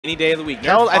any day of the week.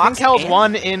 I think Keld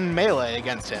won in Melee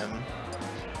against him.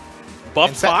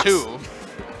 Buff set Fox. 2.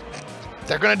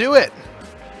 They're going to do it.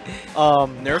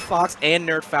 Nerf Fox and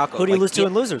Nerf Falcon. Who do you lose to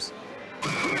in losers?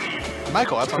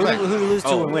 Michael, that's what I'm saying. Who do you lose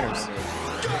to in winners?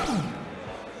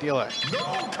 DLA.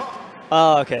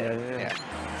 Oh, okay. Yeah.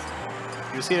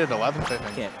 He was seated 11th, I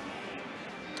think. Can't.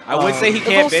 I would say he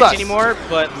can't bitch anymore,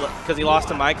 but because he lost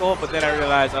to Michael. But then I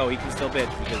realized, oh, he can still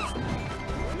bitch because.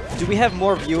 Do we have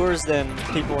more viewers than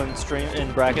people in stream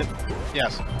in bracket?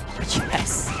 Yes.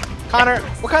 Yes. Connor,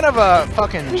 what kind of a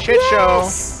fucking shit show?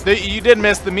 You did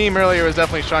miss the meme earlier. Was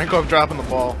definitely Shinecorp dropping the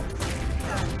ball.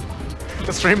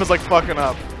 The stream was like fucking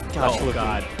up. Gosh, oh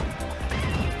God.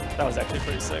 That was actually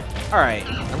pretty sick. All right.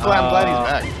 I'm glad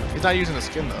he's back. He's not using the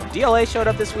skin though. DLA showed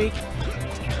up this week.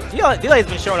 DLA's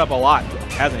been showing up a lot,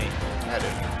 hasn't he? Yeah,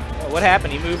 dude. What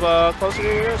happened? He moved closer to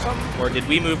here or something? Or did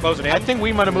we move closer to him? I think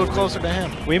we might have moved closer to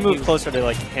him. We moved closer to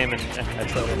like him and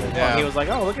Metroid. Yeah. He was like,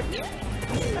 oh, look at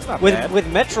that's not bad. With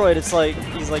Metroid, it's like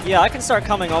he's like, yeah, I can start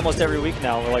coming almost every week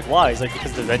now. We're like, why? He's like,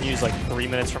 because the venue's like 3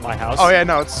 minutes from my house. Oh yeah,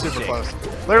 no, it's super close.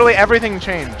 Literally everything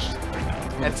changed.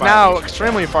 It's now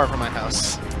extremely far from my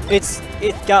house.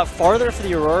 It got farther for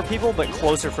the Aurora people, but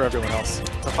closer for everyone else.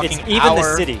 It's even hour,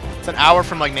 the city. It's an hour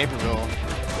from like Naperville.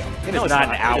 It is not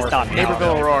an hour from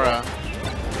Naperville, Aurora.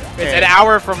 It's an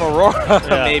hour from Aurora,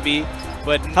 maybe.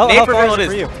 But Naperville,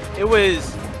 it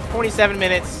was 27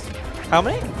 minutes. How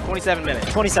many? 27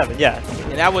 minutes. 27, yeah.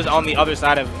 And that was on the other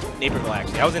side of Naperville,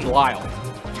 actually. I was in Lyle.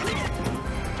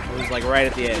 It was like right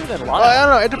at the edge. Well, I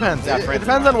don't know. It depends. It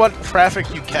depends on what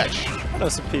traffic you catch. I know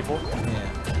some people.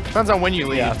 Yeah. Depends on when you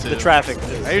leave. Yeah, too. the traffic.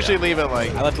 I usually leave at like.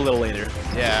 I left a little later.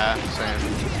 Yeah,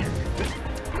 same.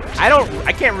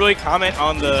 I can't really comment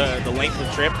on the length of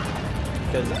the trip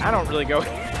because I don't really go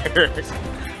here.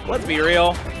 Let's be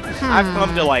real. I've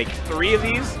come to like 3 of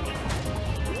these.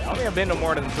 I don't think I've been to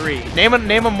more than 3. Name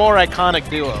a more iconic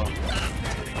duo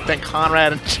than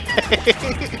Conrad and Jay.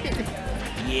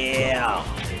 Yeah,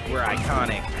 we're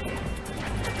iconic.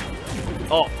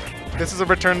 Oh, this is a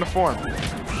return to form.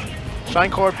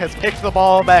 Shinecorp has picked the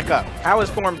ball back up. How is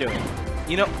Form doing?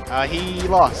 You know, he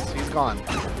lost. He's gone.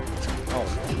 Oh,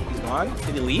 he's gone?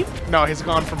 Did he leave? No, he's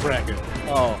gone from bracket.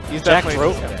 Oh, he's Jack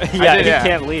definitely. drove. Yeah, he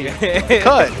can't leave. He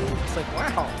could. It's like,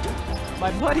 wow,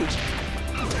 my buddy. He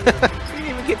didn't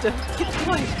even get to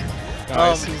play.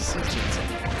 He's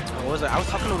What was it? I was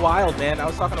talking to Wild, man. I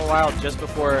was talking to Wild just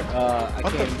before I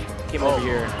came over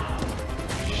here.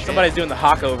 Shit. Somebody's doing the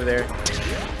haka over there.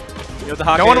 You know what the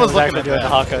haka No one is? was looking at doing the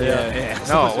haka. Yeah.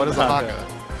 No, what is the haka?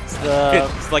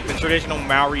 It's like the traditional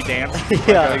Maori dance.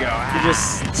 Yeah. You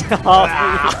just stop.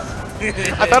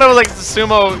 I thought it was like the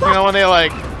sumo, you know, when they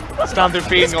like stomp their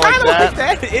feet and go like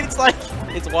that. It's like,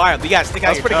 it's wild. You gotta stick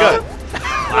out That's your pretty good.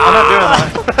 I'm not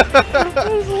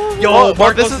doing that. Yo,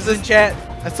 Mark, this is in chat.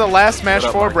 That's the last Smash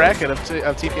 4 bracket of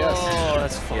TPS. Oh,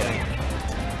 that's funny.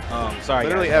 Sorry,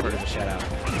 literally guys, ever. Shout out.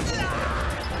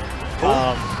 I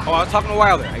was talking to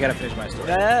Wilder. I gotta finish my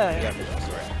story.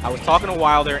 I was talking to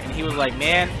Wilder, and he was like,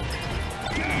 "Man,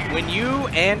 when you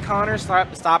and Connor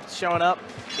stopped showing up,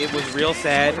 it was real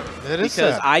sad because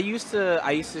sad. I used to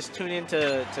just tune in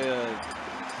to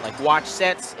like watch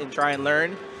sets and try and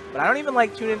learn." But I don't even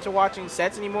like tune into watching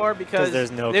sets anymore because there's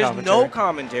no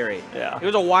commentary. Yeah. It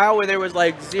was a while where there was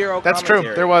like zero That's commentary.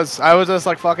 true. There was. I was just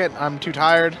like, fuck it. I'm too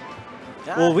tired.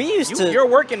 God, well, we used to. You're a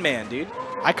working man, dude.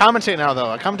 I commentate now, though.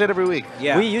 I commentate every week.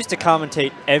 Yeah. We used to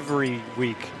commentate every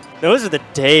week. Those are the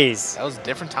days. That was a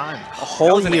different time. A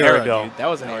whole year ago. Dude. That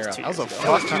was an era. That was a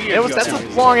fuck time. That's a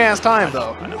long-ass time,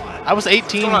 though. I was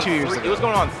 18 2 years ago. It was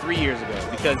going on 3 years ago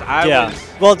because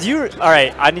Well, do you? All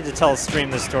right, I need to tell Stream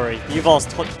this story. You've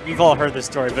all heard this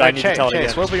story, but I need to tell it again.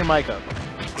 Swivel your mic up.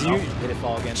 Do you? Did it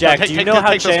fall again? Jack, do you know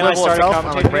how Jay and I started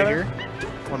commentating right here?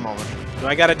 One moment. Do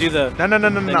I gotta do the? No.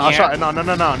 I'll try. No.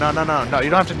 You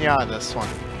don't have to nya this one.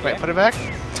 Wait, put it back.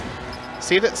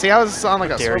 See that? See how it's on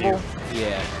like a swivel?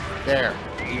 Yeah. There.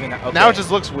 Even okay. Now it just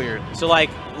looks weird. So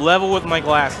like level with my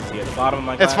glasses here, the bottom of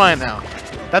my glasses. It's fine now.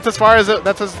 That's as far as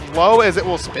that's as low as it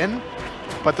will spin,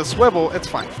 but the swivel, it's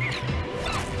fine.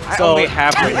 So, do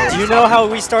you know how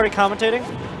we started commentating?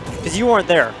 Because you weren't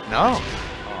there. No.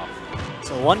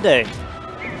 So one day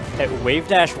at Wave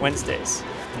Dash Wednesdays,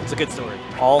 it's a good story.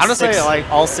 All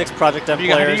six Project M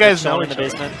players you guys know know in the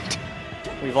basement.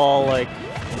 We're all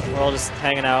just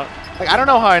hanging out. Like I don't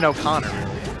know how I know Connor.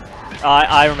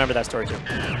 I remember that story too.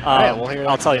 Right, we'll hear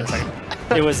I'll tell you in a second.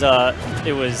 It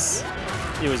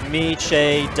was me,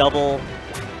 Che, Double,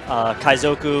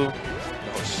 Kaizoku.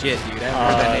 Oh shit, dude! I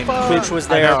heard that name. Twitch was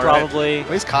there probably. Right?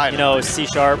 Where's Kai? You know, C#.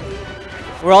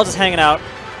 We're all just hanging out,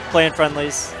 playing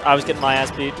friendlies. I was getting my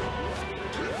ass beat.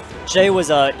 Shay was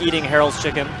eating Harold's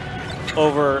chicken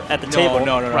over at the table.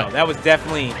 No. Right. That was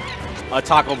definitely a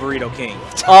Taco Burrito King.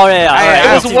 Oh yeah, all right.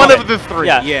 It was one of the three.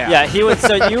 Yeah. He was.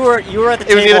 So you were at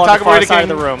the It was table either on the Taco far Burrito side of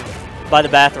King- the room, by the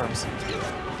bathrooms,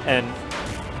 and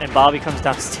Bobby comes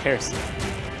downstairs,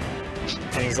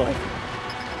 and he's like,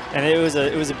 and it was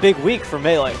a big week for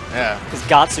Melee. Yeah. Because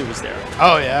Gatsu was there.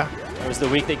 Oh yeah. It was the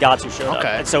week that Gatsu showed up.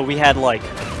 Okay. And so we had like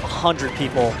 100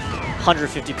 people,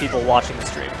 150 people watching the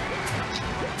stream.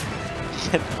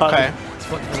 And Bobby Okay.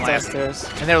 comes downstairs,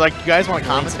 And they're like, you guys want to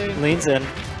commentate? leans in.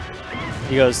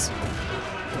 He goes,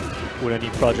 would any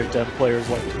Project M players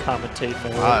like to commentate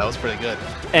Melee? Wow, that was pretty good.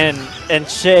 And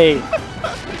Shay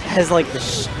has like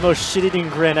the most shit-eating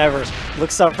grin ever.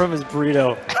 Looks up from his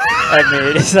burrito at me.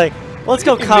 And he's like, let's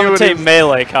go He knew commentate it is.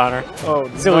 Melee, Connor. Oh,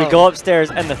 So we go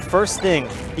upstairs, and the first thing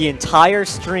the entire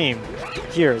stream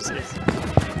hears is,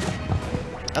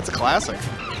 That's a classic.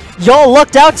 y'all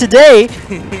lucked out today.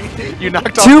 You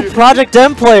knocked off Two your, Project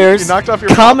M players You knocked off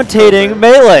your commentating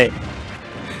Melee. you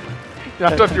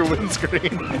knocked off your windscreen.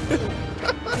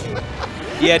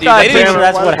 Yeah, dude. God They damn didn't it, even,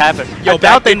 that's what happened. Yo, I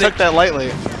doubt they then took that lightly.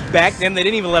 back then they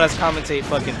didn't even let us commentate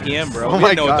fucking PM, bro. Oh We my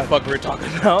didn't know what the God. fuck we were talking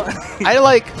about.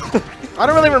 I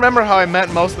don't really remember how I met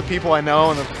most of the people I know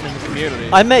in the community.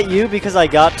 I met you because I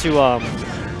got to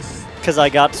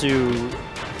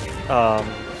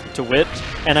WIT,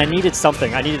 and I needed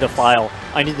something. I needed a file.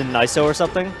 I needed an ISO or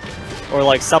something, or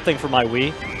like something for my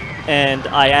Wii. And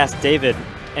I asked David,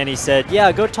 and he said,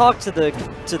 "Yeah, go talk to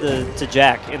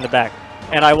Jack in the back."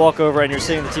 And I walk over, and you're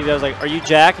sitting on the TV. I was like, "Are you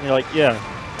Jack?" And you're like, "Yeah."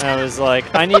 And I was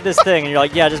like, "I need this thing," and you're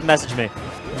like, "Yeah, just message me."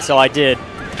 And so I did,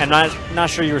 and I'm not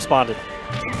sure you responded,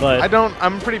 but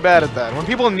I'm pretty bad at that. When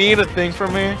people need a thing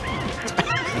from me,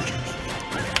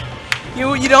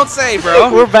 You don't say,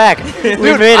 bro. we're back. We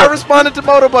dude, made I it. responded to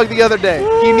Motobug the other day.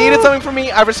 He needed something from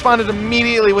me. I responded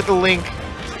immediately with the link.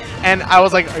 And I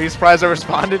was like, are you surprised I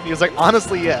responded? He was like,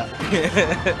 honestly, yeah.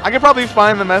 I could probably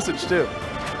find the message, too.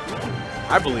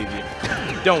 I believe you.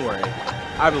 Don't worry.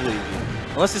 I believe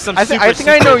you. Unless it's some I super think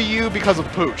I know secret- you because of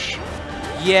Pooch.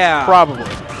 Yeah. Probably.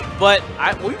 But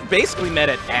we basically met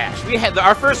at Ash. We had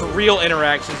our first real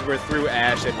interactions were through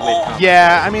Ash at WIT.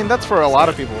 Yeah, I mean, that's for a lot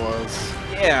of people was.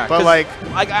 Yeah. But 'cause, like,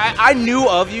 I knew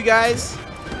of you guys.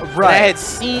 right. I had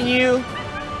seen you,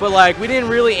 but like we didn't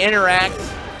really interact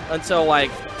until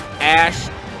like Ash.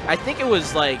 I think it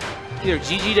was like either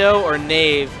Gigido or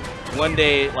Nave one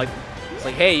day. Like it's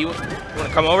like, hey, you want to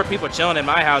come over? People are chilling in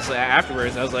my house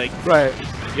afterwards. And I was like, Right.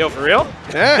 yo, for real?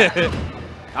 Yeah.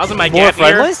 I was in my More gap year.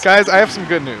 friendlies? Guys, I have some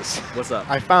good news. What's up?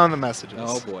 I found the messages.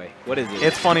 Oh boy, what is it?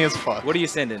 It's funny as fuck. What are you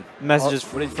sending? Messages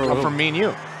What is for Oh, who? from me and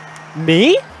you.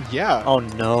 Me? Yeah. Oh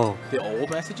no. The old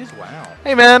messages? Wow.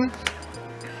 Hey, man.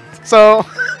 So,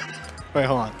 wait,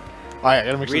 hold on. All right, I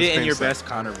gotta make sure Read this it in thing your is set. best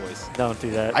Connor voice. Don't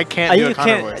do that. I can't do You a Connor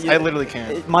can't- voice. you- I literally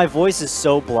can't. My voice is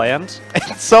so bland.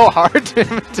 It's so hard to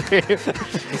imitate.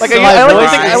 Like, So I my like, voice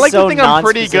I is like so to think I'm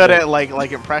pretty good non-specific. at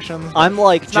like impressions. I'm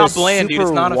like It's not just bland, dude. super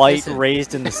It's not white, offensive.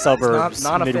 raised in the suburbs,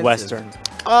 non-offensive. Midwestern.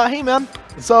 Hey, man.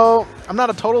 So I'm not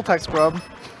a total tech scrub.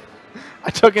 I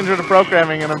took intro to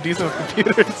programming and I'm decent with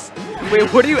computers.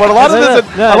 Wait, what do you? But a lot of No,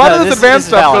 this, no, a lot no, of this this advanced is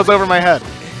stuff valid. goes over my head.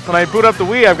 When I boot up the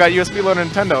Wii, I've got USB loader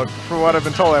Nintendo. For what I've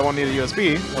been told, I won't need a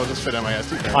USB. It'll just fit on my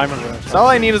SD card. I remember that. So all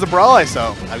I need is a Brawl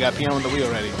ISO. I've got PM on the Wii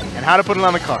already. And how to put it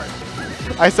on the card.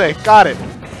 I say, got it.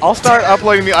 I'll start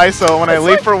uploading the ISO when I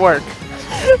leave for work.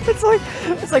 It's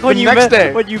like when The you next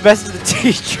day. when you message the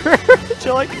teacher.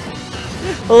 You're like,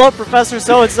 hello, Professor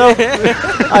So and So.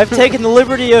 I've taken the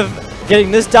liberty of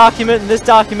getting this document, and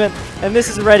this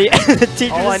is ready. And the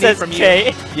teacher All I just need says from you-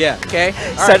 K. Yeah. Okay.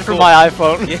 Sent from my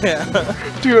iPhone. Yeah.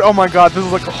 Dude, oh my god, this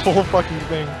is like a whole fucking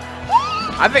thing.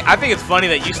 I think it's funny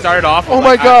that you started off. With Oh my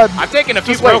like, God. I've taken a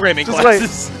few Just wait, programming just wait.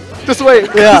 classes. Just wait.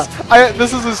 Yeah.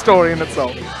 This is a story in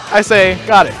itself. I say,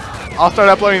 got it. I'll start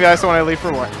uploading the ISO when I leave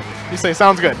for work. You say,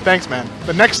 sounds good. Thanks, man.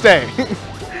 The next day,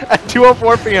 at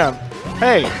 2:04 p.m.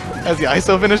 Hey, has the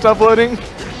ISO finished uploading?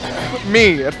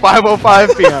 Me, at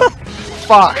 5:05 p.m.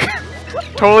 Fuck.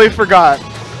 Totally forgot.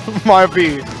 My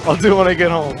B. I'll do it when I get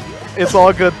home. It's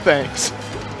all good, thanks.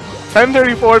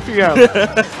 10:34 p.m.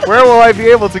 Where will I be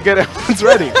able to get it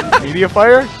ready?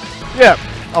 Mediafire? Yeah,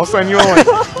 I'll send you a link.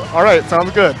 All right,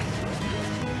 sounds good.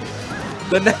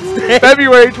 The next day.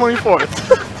 February 24th,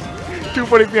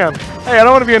 2:40 p.m. Hey, I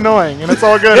don't want to be annoying, and it's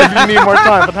all good if you need more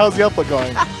time, but how's the upload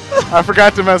going? I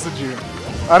forgot to message you.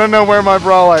 I don't know where my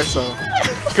Brawl ISO.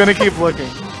 Gonna keep looking.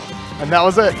 And that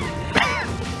was it.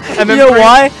 And You know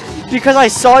why? Because I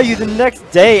saw you the next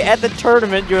day at the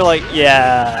tournament. You're like,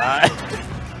 yeah.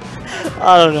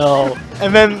 I don't know.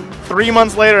 And then 3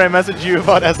 months later, I messaged you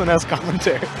about SNS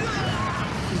commentary.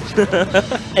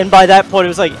 And by that point, it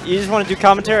was like, you just want to do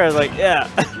commentary? I was like, yeah,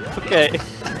 okay.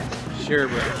 Sure,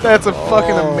 bro. That's a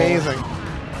fucking amazing.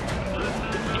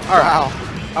 Alright.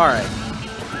 Alright.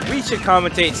 We should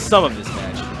commentate some of this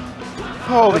match.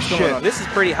 Holy What's going on? shit. This is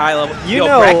pretty high level. You Yo,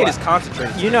 know, Bracket is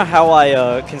concentrated. You know how I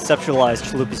conceptualized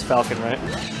Chaloopy's Falcon, right?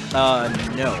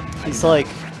 No. He's like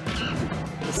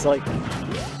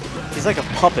a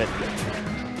puppet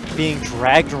being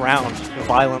dragged around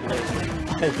violently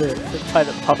by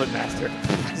the puppet master.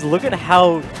 Just look at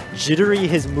how jittery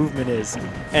his movement is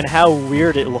and how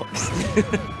weird it looks.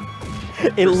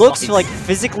 It looks like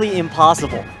physically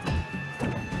impossible.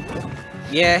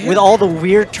 Yeah. With all the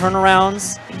weird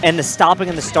turnarounds and the stopping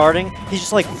and the starting, he's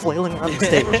just like flailing around the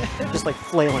stage, just like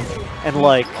flailing and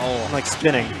like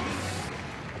spinning.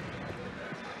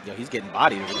 Yo, he's getting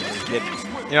bodied. He's getting.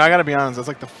 You know, I gotta be honest, that's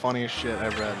like the funniest shit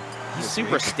I've read. He's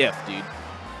super stiff, dude.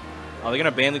 Are they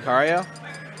gonna ban Lucario?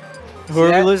 Who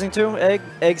are we losing to? Egg?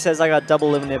 Egg says I got double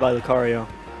eliminated by Lucario.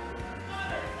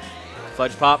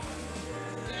 Fudge Pop.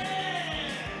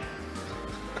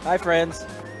 Hi, friends.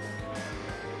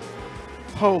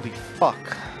 Holy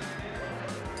fuck.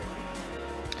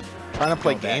 Trying to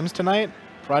play games tonight?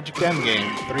 Project M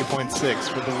Game 3.6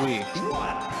 for the Wii.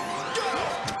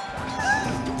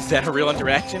 Is that a real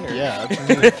interaction? Or? Yeah, that's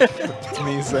me. That's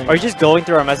me saying. Are you just going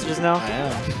through our messages now? I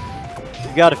am.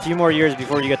 You got a few more years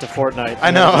before you get to Fortnite.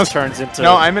 I know. It turns into.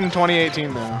 No, I'm in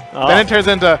 2018 now. Oh. Then it turns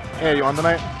into, hey, you on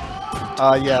tonight?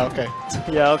 Yeah, okay.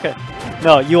 Yeah, okay.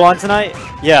 No, you on tonight?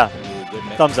 Yeah. Ooh,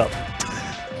 Thumbs up.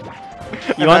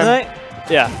 You on tonight?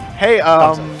 Yeah. Hey,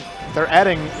 they're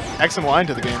adding X and Y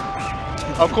into the game.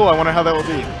 Oh, cool. I wonder how that will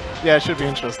be. Yeah, it should be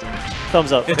interesting.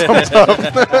 Thumbs up. Thumbs up.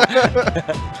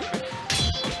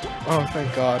 Oh,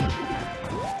 thank God.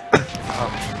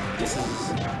 This is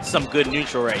some good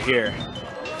neutral right here.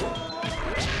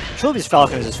 Chaloopy's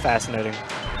Falcon is just fascinating.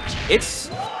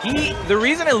 The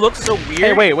reason it looks so weird.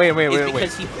 Hey, wait. Is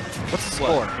because he. What's the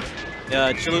score?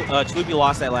 Chaloopy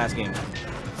lost that last game.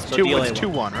 So DLA It's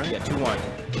 2-1, right? Yeah, 2-1.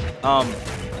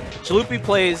 Chaloopy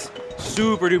plays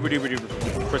super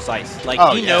duper precise. Like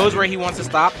he knows where he wants to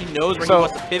stop. He knows where he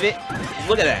wants to pivot.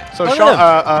 Look at that. So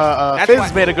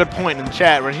Fizz made a good point in the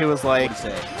chat where he was like,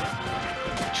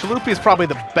 Chaloopy is probably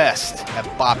the best at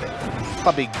bopping.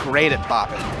 Probably great at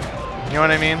bopping. You know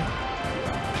what I mean?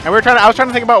 And I was trying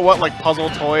to think about what like puzzle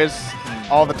toys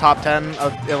all the top 10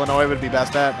 of Illinois would be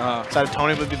best at. So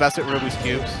Tony would be best at Rubik's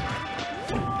Cubes.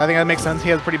 I think that makes sense. He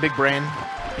has a pretty big brain,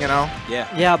 you know? Yeah.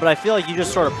 Yeah, but I feel like you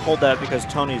just sort of pulled that because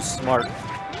Tony's smart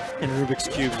and Rubik's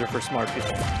Cubes are for smart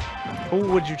people.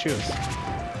 Who would you choose?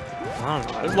 I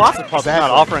don't know. There's lots of puzzles. I'm not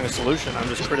offering a solution. I'm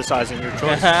just criticizing your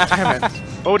choice. Damn it.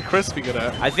 What would Chris be good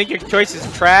at? I think your choice is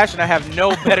trash, and I have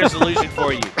no better solution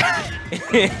for you.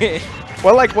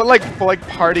 What like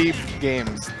party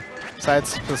games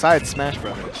besides Smash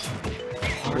Brothers?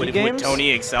 Would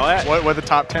Tony excel at? What would the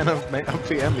top 10 of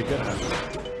PM be good at?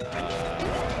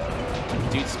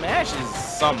 Dude, Smash is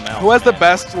something else. Who has the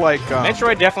best like?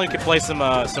 Metroid definitely could play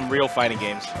some real fighting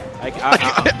games.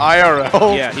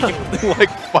 IRL. Yeah, he can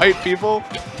like fight people.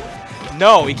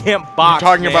 No, he can't box. You're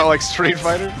talking man. about like Street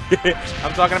Fighter?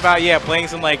 I'm talking about playing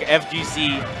some like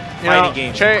FGC fighting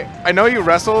games. Che, I know you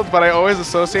wrestled, but I always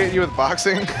associate you with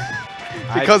boxing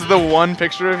because the one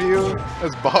picture of you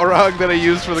as Balrog that I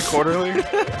used for the quarterly.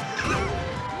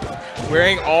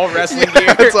 Wearing all wrestling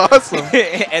gear. That's awesome.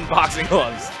 And boxing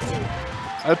gloves.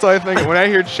 That's all I think. When I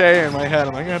hear Che in my head,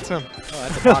 I'm like, that's him. Oh,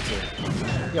 that's a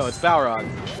boxer. Yo, it's Balrog.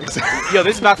 Yo,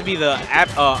 this is about to be the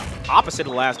opposite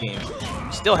of the last game.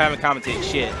 Still haven't commentated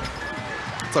shit.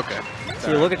 It's okay.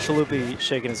 So you look at Chaloopy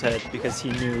shaking his head because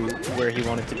he knew where he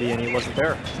wanted to be and he wasn't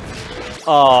there.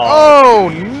 Oh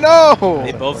no!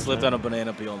 They both slipped on a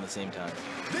banana peel at the same time.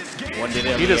 One did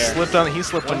it. He just slipped on. He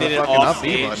slipped on the fucking up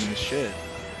B button and shit.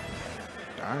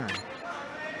 Darn.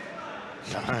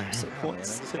 So one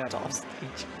slipped off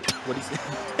stage. What he said?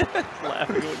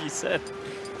 Laughing at what you said.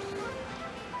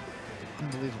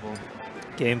 Unbelievable.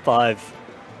 Game 5.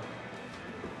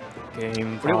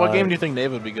 Game 5. What game do you think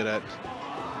Dave would be good at?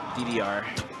 DDR.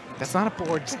 That's not a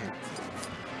board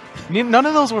game. None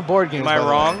of those were board games. Am I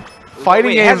wrong?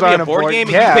 Fighting games aren't a board game.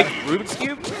 Yeah. You pick Rubik's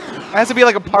Cube? It has to be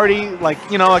like a party, like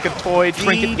like a toy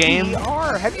trinket game.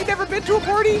 DDR. Have you never been to a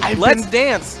party? Let's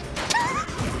dance.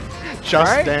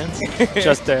 Just Dance.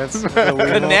 Just Dance.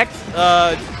 Connect.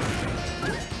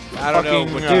 I don't know.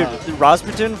 Dude,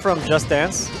 Rasputin from Just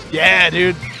Dance. Yeah,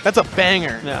 dude. That's a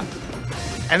banger. Yeah.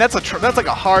 And that's like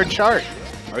a hard chart.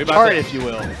 Are we about to, if you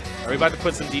will? Are we about to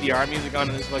put some DDR music on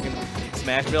in this fucking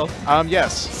Smash build?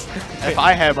 Yes. If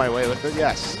I have my way with it,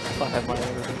 yes. If I have my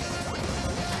way with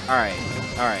it. Alright.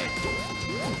 Alright.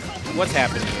 What's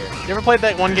happening here? You ever played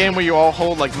that one game where you all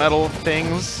hold like metal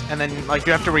things and then like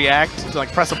you have to react to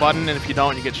like press a button and if you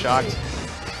don't you get shocked?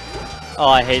 Oh,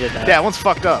 I hated that. Yeah, that one's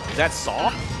fucked up. Is that Saw?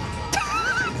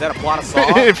 Is that a plot of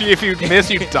Saw? if you miss,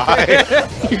 you die.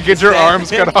 You get your arms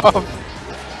cut off.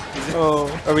 Oh.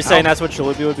 Are we saying that's what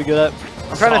Chaloopy would be good at?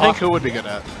 I'm trying to think who would be good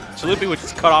at. Chaloopy would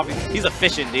just cut off. He's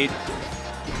efficient, dude.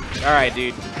 All right,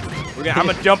 dude. I'm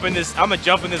gonna jump in this. I'm gonna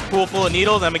jump in this pool full of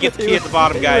needles. I'm gonna get the key at the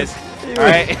bottom, guys. All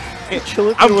right.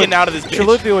 I'm getting out of this bitch.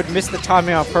 Chaloopy would miss the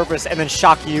timing on purpose and then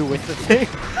shock you with the thing.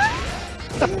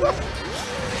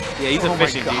 Yeah, he's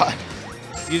efficient, dude.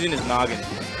 He's using his noggin.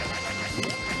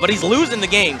 But he's losing the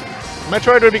game.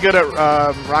 Metroid would be good at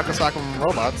Rocket Sock'em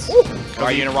Robots.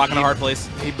 Are you in a rock and a hard place?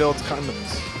 He builds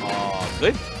condoms. Oh,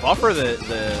 good. Buffer the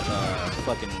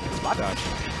fucking spot dodge.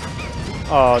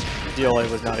 Oh, DLA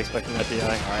was not expecting that DI.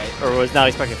 Alright. Or was not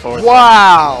expecting forward.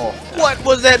 Wow! What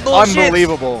was that bullshit?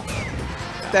 Unbelievable.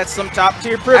 That's some top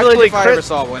tier privilege if I ever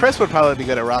saw one. Chris would probably be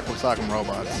good at Rocket Sock'em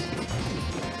Robots.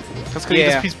 That's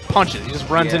because he punches. He just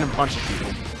runs in and punches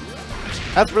people.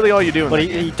 That's really all you do. But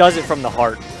he does it from the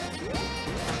heart.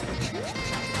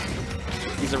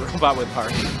 He's a robot with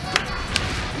heart.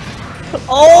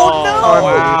 Oh, no!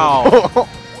 Wow.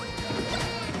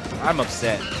 I'm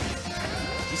upset.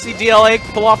 You see DLA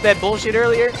pull off that bullshit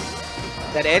earlier?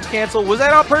 That edge cancel? Was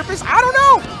that on purpose? I don't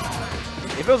know.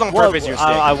 If it was on purpose, you're sick.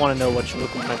 I want to know what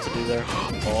Chaloopy meant to do there.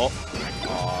 Oh,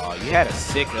 you had a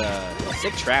sick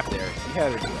trap there. You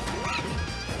had.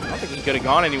 I don't think he could have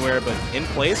gone anywhere, but in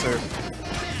place or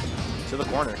to the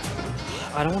corner.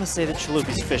 I don't want to say that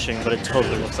Chaloopy's fishing, but it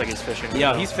totally looks like he's fishing.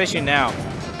 Yeah, he's fishing now.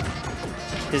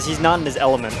 Because he's not in his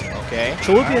element. Okay.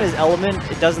 Chaloopy in his element,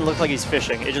 it doesn't look like he's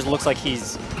fishing. It just looks like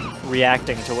he's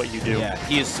reacting to what you do. Yeah,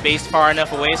 he is spaced far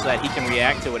enough away so that he can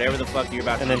react to whatever the fuck you're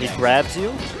about to do. And then he grabs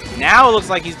you? Now it looks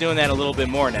like he's doing that a little bit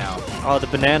more now. Oh, the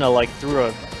banana like threw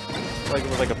it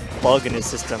was like a bug in his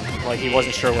system. Like he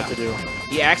wasn't sure what to do.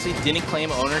 He actually didn't claim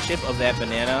ownership of that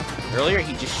banana earlier.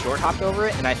 He just short hopped over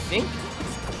it, and I think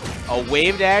a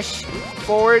wave dash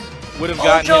forward would have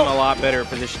gotten him a lot better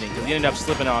positioning because he ended up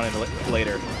slipping on it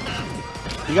later.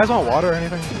 You guys want water or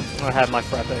anything? I have my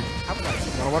frappe.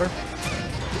 Want water?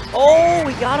 Oh,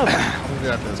 we got him!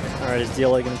 Alright, is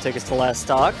DLA going to take us to last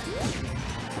stock?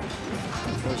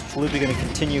 Or is Chaloopy going to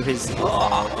continue his...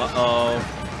 Uh-oh.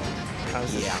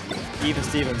 Yeah. Even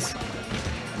Stevens.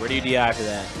 Where do you DI for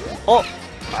that? Oh!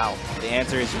 Wow. The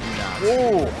answer is you do not.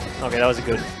 Whoa. Okay, that was a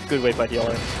good wait by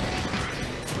DLA.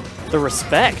 The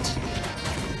respect.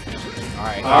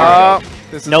 Alright.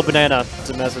 No banana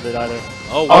to mess with it either.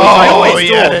 Oh,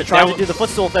 yeah. Tried to do the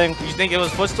footstool thing. You think it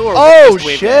was footstool or oh, just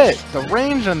wave shit. dash? The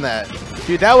range on that.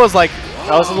 Dude, that was like...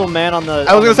 That was a little man on the...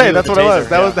 I was going to say, that's what it was.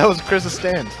 Taser, That was Chris's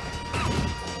stand.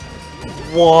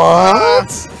 What?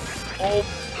 Oh,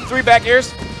 3 back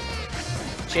airs.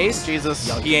 Chase? Jesus.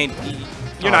 Yo, he ain't...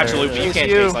 you're not Chaloopy. You can't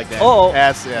chase like that. Oh.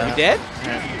 That's, yeah. You dead?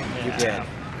 Yeah. You're dead.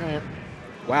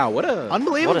 Wow, what a...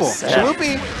 Unbelievable. What a set.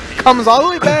 Chaloopy comes all the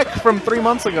way back from 3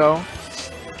 months ago.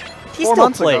 He 4 still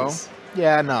months plays. ago.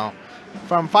 Yeah, no.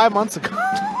 From 5 months ago.